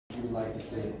you would like to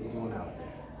say to anyone out there?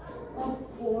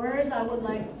 Of course,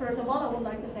 first of all, I would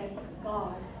like to thank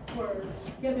God for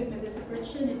giving me this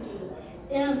opportunity,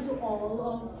 and to all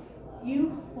of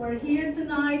you who are here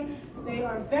tonight. They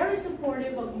are very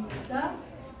supportive of Musa,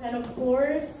 and of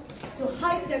course, to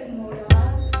High Tech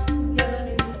Moda, giving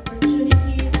me this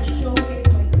opportunity to showcase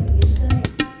my creation.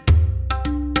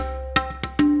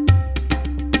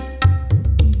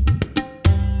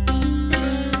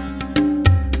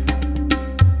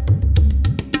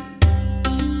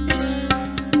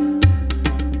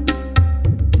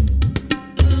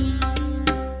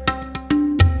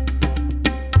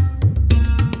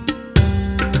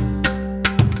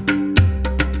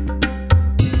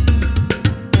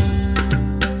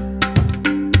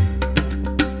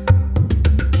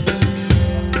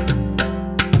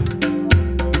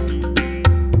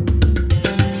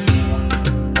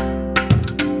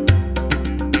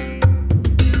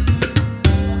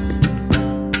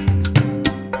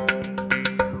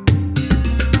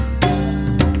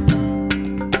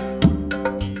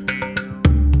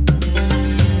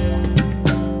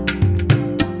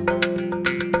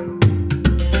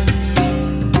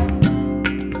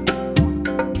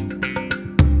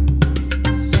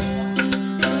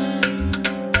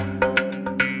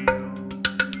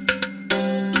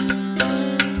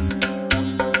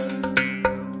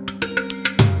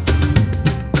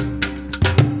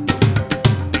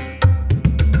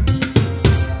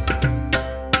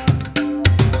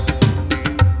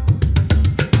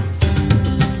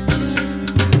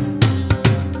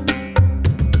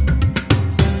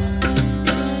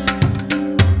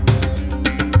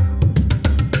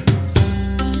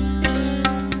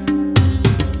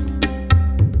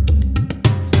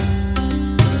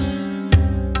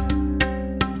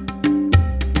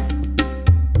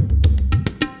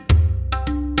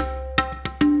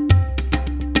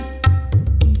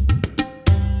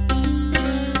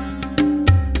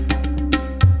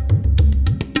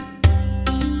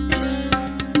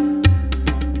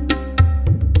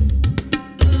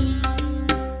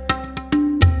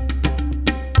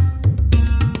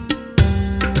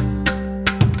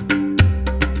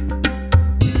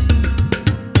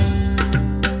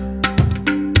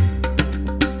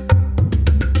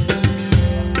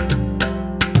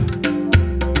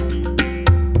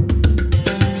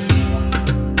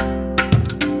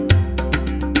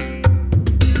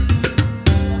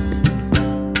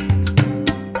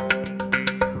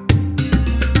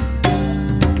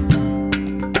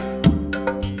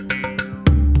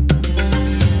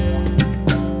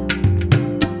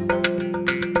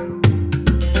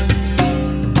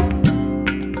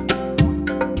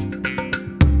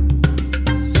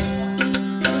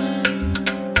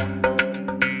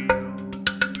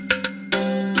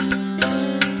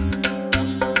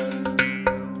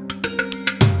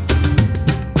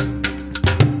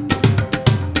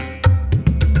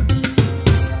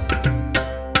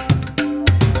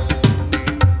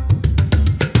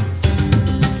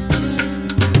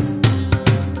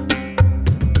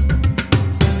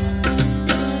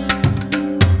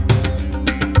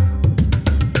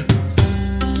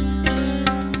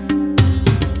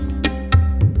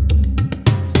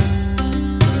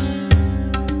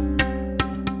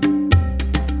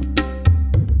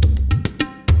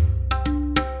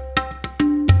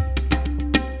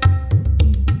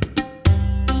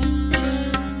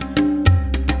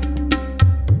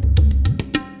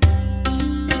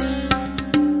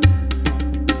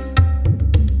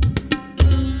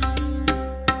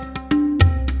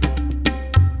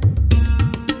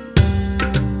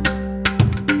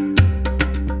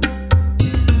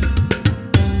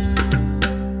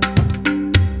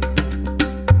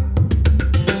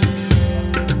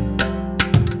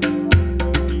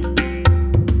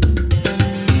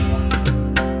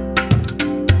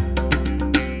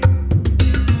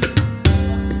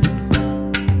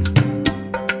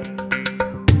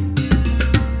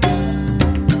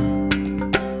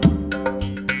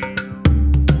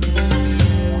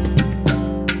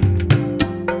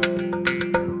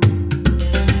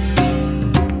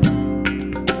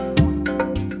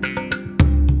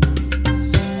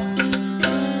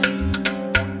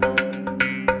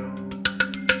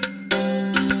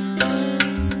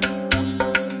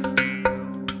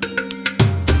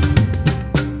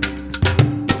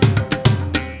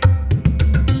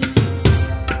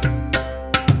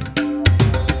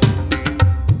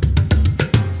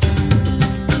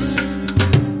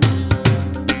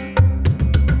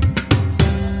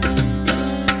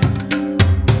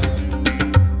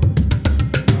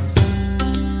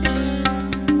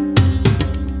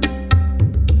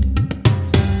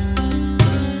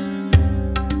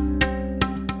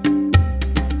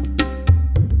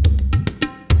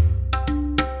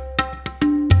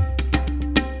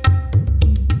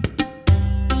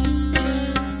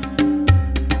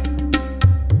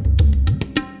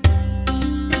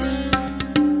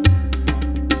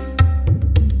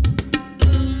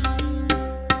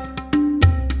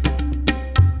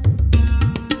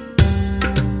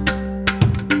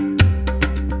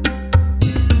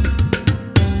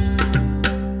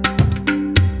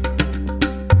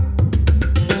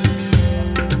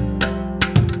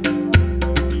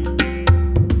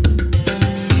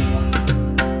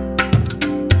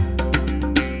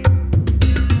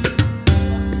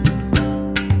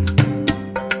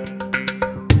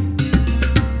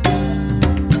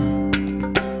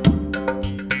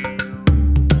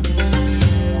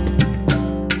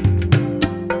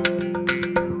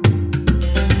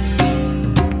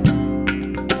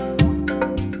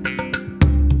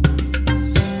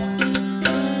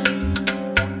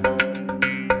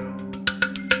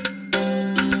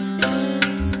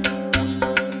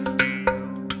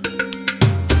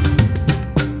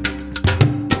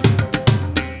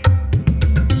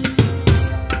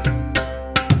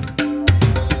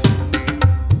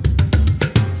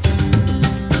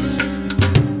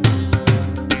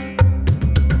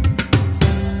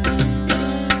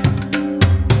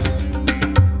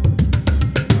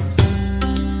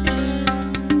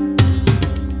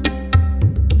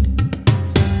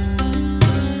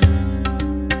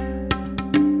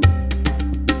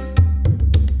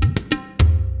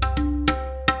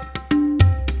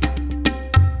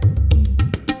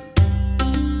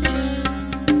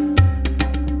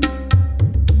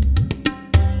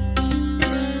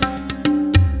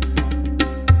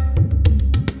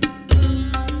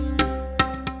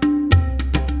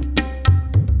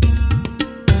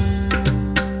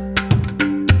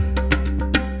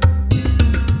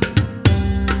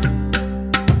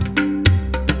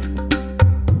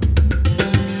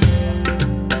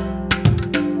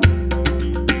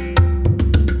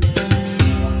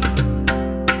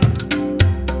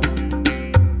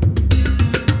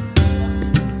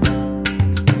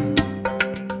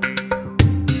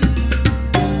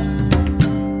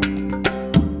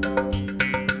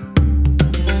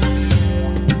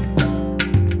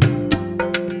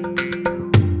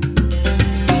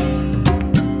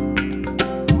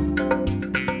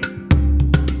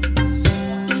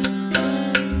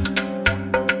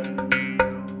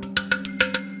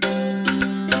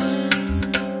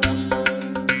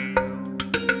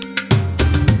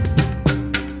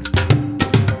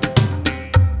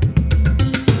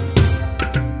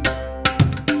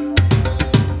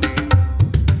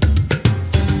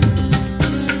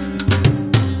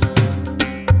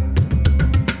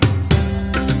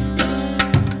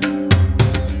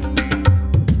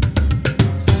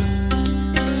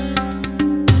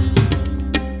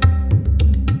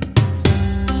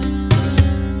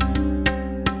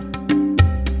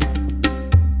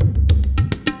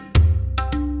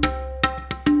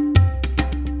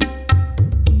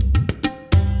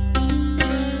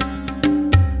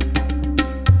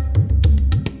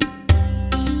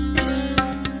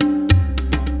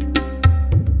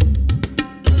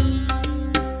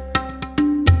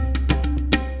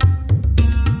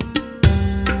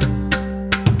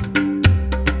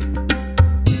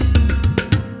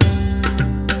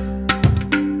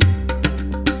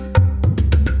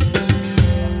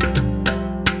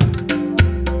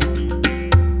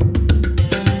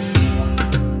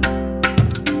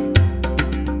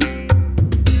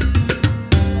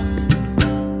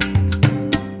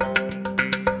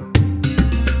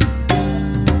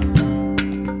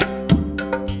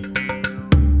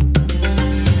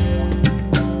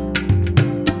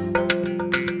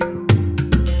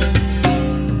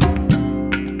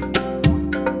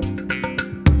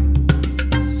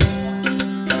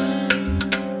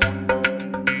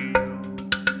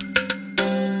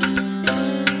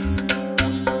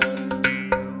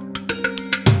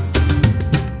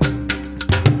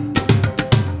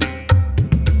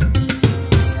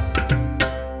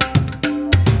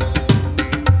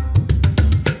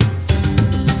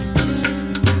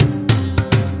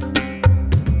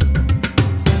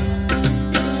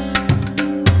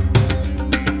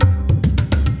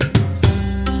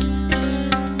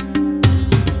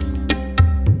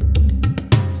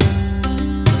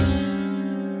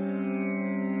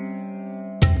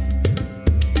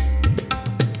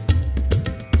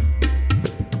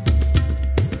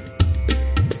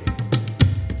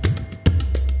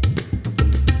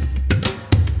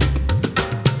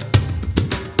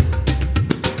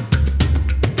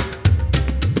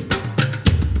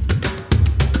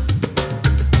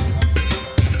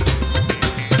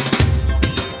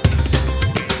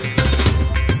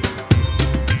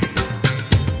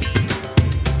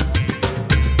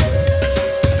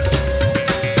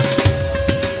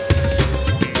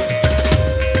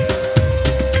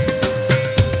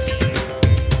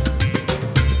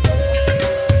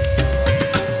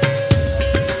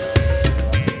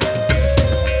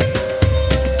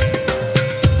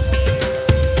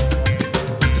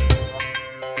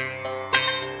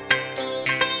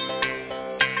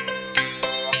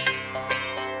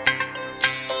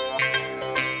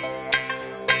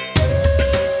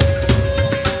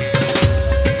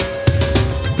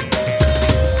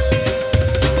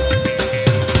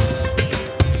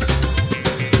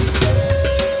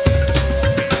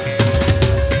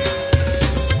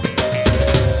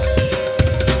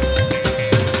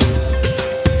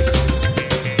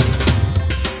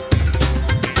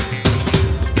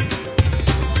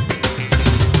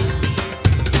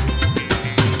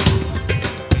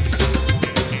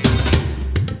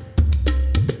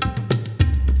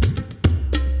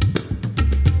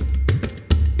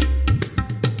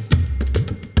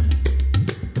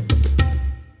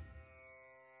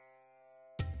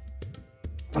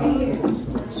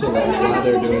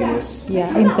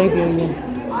 interview yun.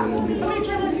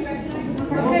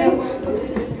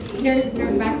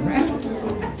 Your background.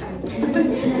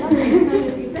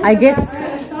 I guess.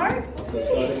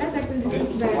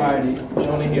 Alrighty,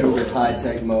 Jonah here with High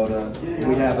Tech Moda.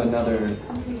 We have another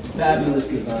fabulous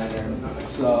designer.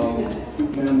 So,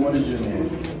 ma'am, what is your name?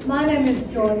 My name is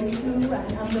Joyce Su, and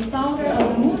I'm the founder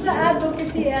of Musa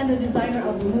Advocacy and the designer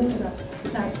of Musa.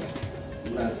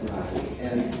 That's nice.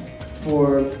 And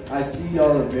I see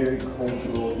y'all are very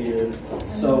cultural here.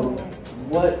 So,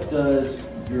 what does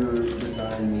your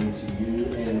design mean to you,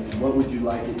 and what would you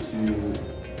like it to,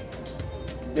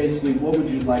 basically, what would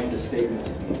you like the statement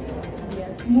to be?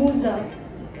 Yes, Musa.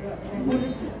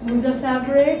 Musa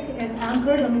fabric is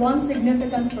anchored on one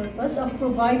significant purpose of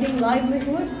providing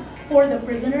livelihood for the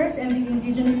prisoners and the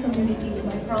indigenous community in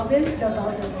my province, the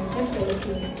Valdez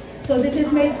Philippines. So this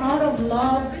is made out of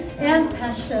love and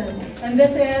passion. And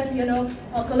this is,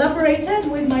 collaborated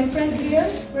with my friend here.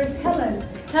 Where's Helen?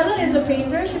 Helen is a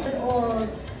painter. She did all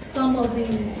some of the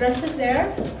dresses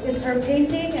there. It's her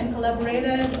painting and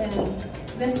collaborated, and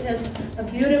this is a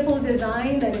beautiful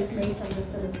design that is made from the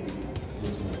Philippines.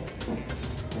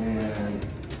 And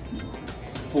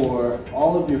for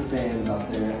all of your fans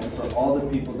out there, and for all the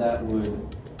people that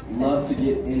would love to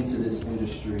get into this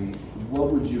industry,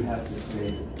 what would you have to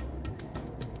say?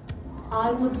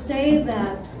 I would say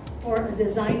that for a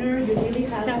designer, you really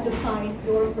have to find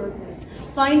your purpose.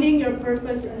 Finding your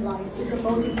purpose in life is the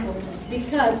most important,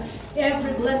 because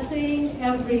every blessing,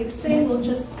 everything will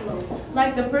just flow.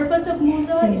 Like the purpose of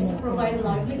Musa is to provide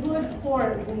livelihood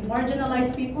for the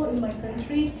marginalized people in my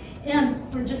country. And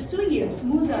for just 2 years,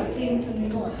 Musa came to New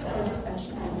York for this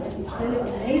fashion. It's really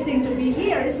amazing to be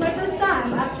here. It's my first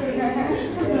time, actually.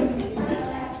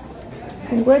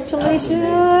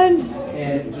 Congratulations!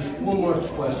 And just one more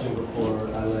question before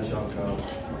I let y'all go.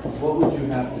 What would you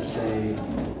have to say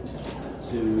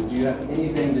do you have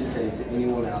anything to say to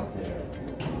anyone out there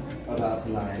about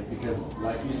tonight? Because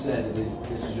like you said, this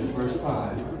is your first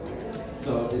time.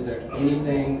 So is there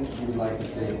anything you would like to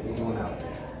say to anyone out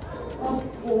there? Of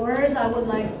course,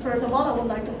 first of all, I would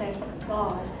like to thank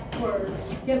God for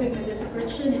giving me this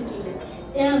opportunity.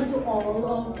 And to all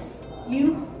of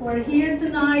you who are here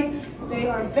tonight, they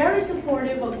are very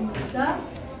supportive of Musa.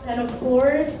 And of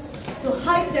course, to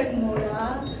High Tech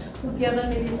Moda, who given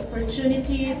me this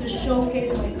opportunity to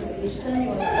showcase my creation.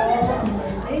 You are all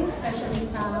amazing, especially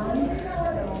Pam.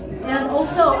 And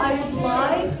also, I would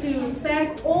like to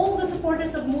thank all the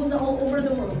supporters of Musa all over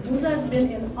the world. Musa has been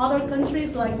in other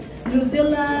countries like New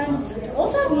Zealand. We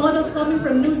also have models coming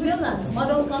from New Zealand,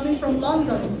 models coming from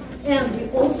London. And we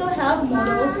also have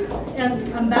models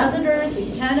and ambassadors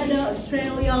in Canada,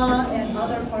 Australia, and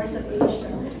other parts of Asia.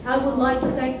 I would like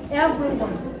to thank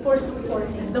everyone for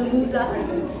supporting the Musa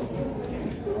Advocacy.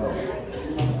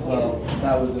 Well,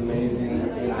 that was amazing,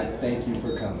 and I thank you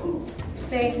for coming.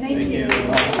 Thank you.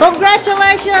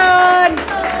 Congratulations!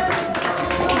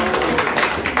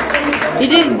 You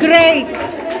did great!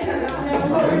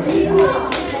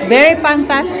 Very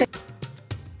fantastic.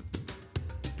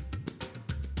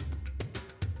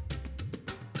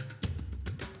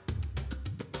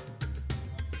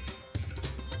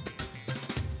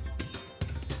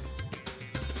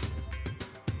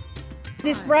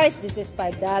 This price, this is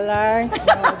 $5.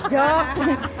 No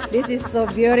joke. This is so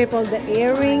beautiful. The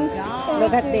earrings.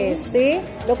 Look at this. See?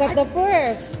 Look at the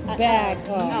purse. Bag.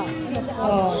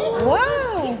 Oh.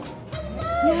 Wow.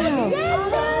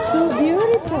 Yeah. So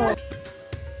beautiful.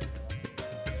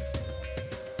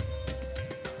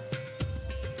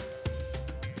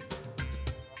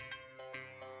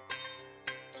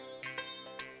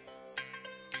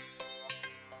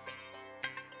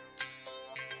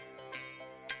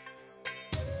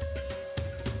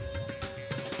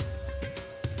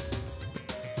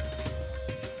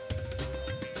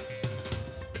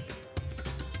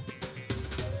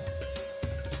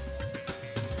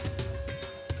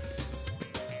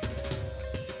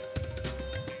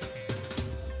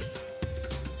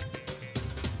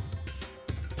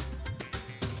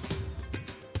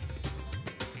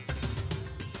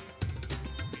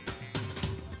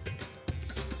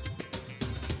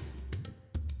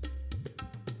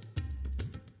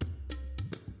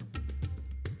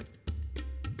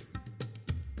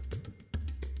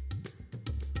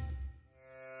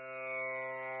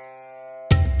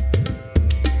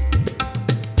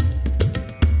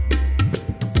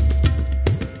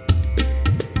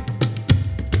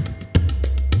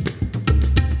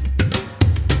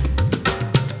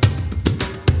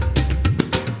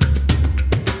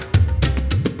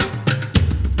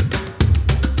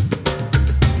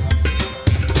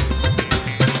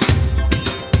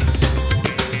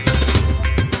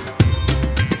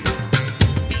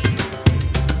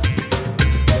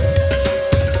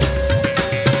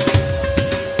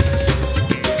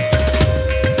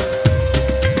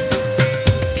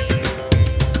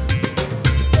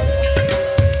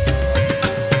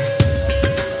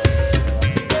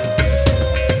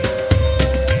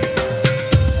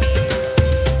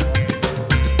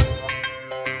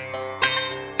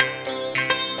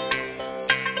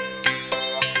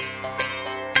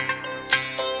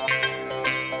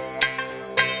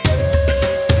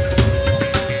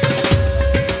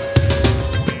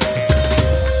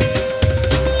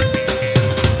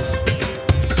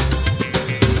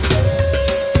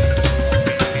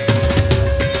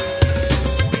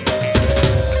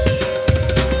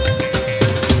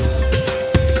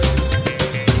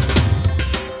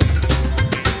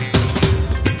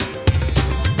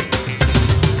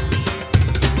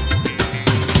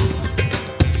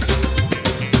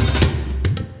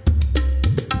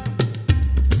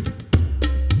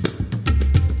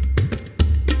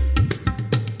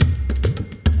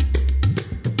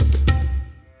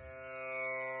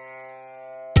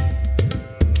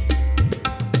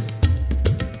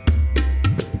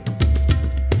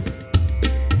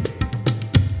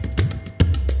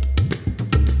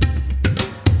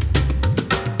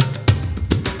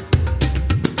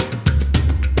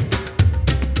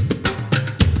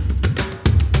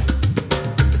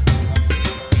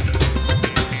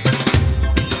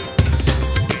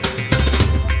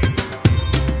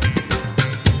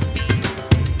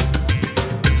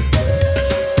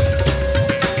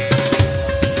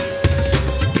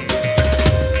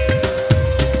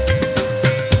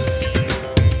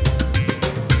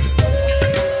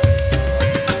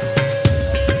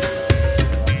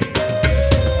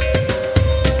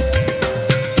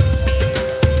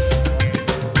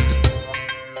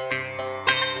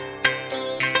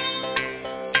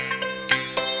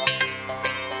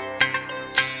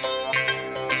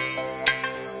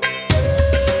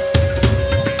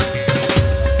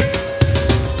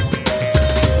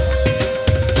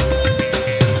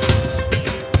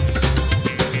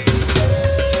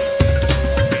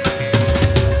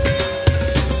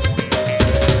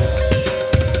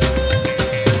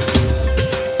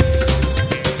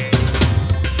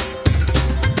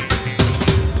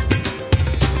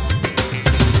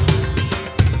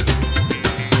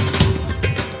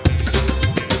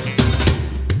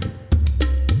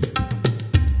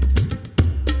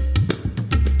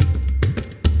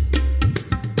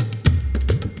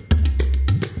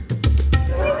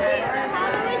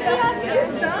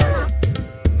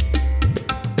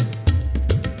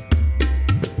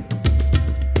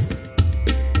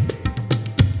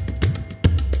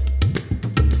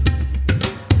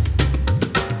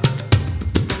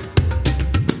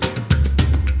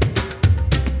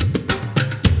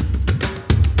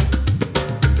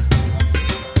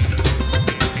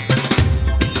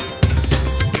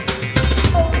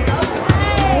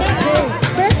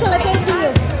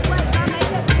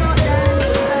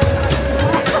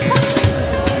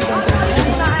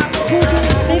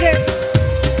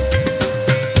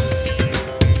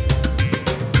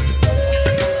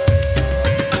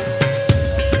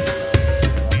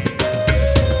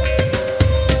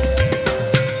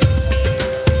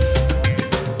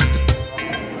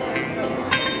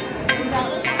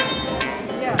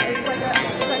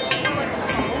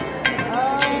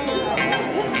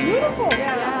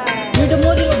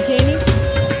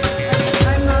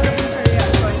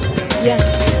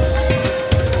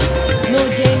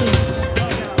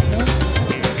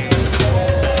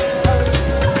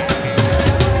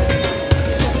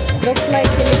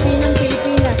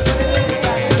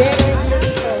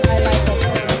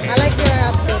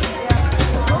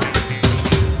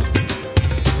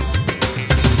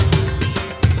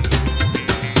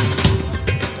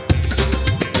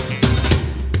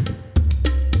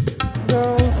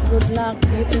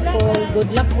 beautiful.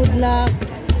 Good luck, good luck.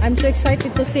 I'm so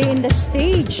excited to see in the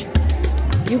stage.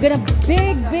 You get a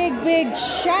big, big, big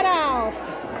shout out.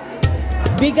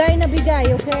 Bigay na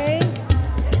bigay, okay?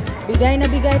 Bigay na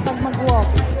bigay pag mag-walk.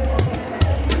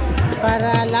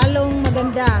 Para lalong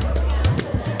maganda.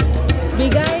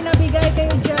 Bigay na bigay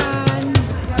kayo dyan.